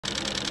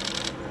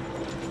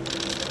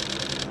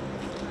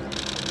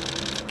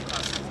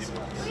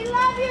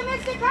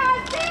Mr.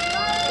 Cosby!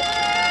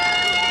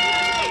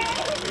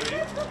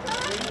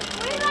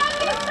 We love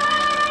you, sir!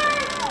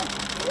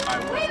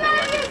 We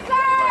love you,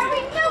 sir! We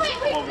knew it!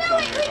 We knew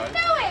it! We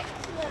knew it!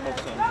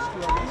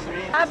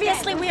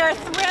 Obviously, we are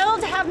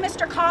thrilled to have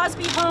Mr.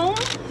 Cosby home.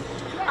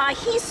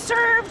 He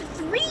served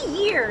 3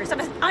 years of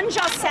an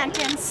unjust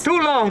sentence.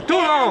 Too long, too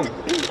long.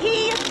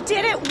 He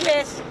did it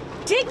with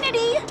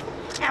dignity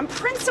and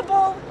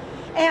principle,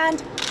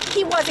 and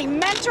he was a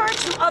mentor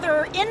to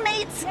other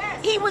inmates.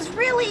 Yes. He was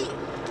really,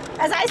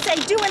 as I say,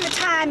 doing the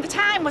time. The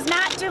time was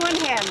not doing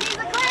him. He's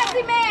a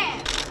classy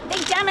man.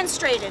 They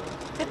demonstrated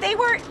that they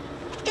were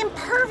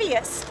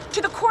impervious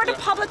to the court of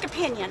public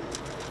opinion,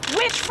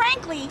 which,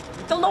 frankly,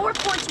 the lower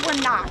courts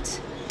were not.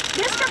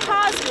 Mr.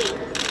 Cosby,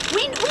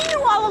 we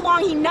knew all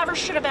along he never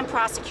should have been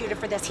prosecuted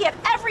for this. He had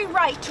every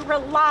right to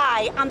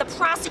rely on the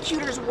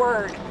prosecutor's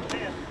word.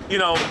 You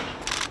know,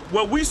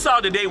 what we saw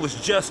today was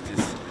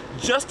justice.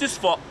 Justice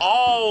for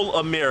all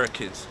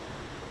Americans.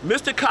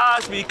 Mr.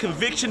 Cosby's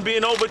conviction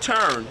being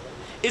overturned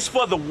is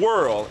for the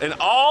world and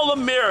all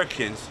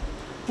Americans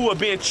who are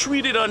being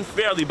treated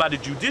unfairly by the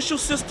judicial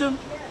system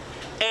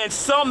and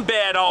some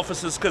bad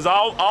officers, because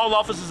all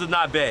officers are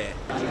not bad.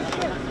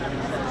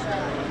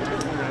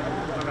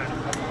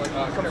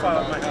 Come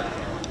follow me.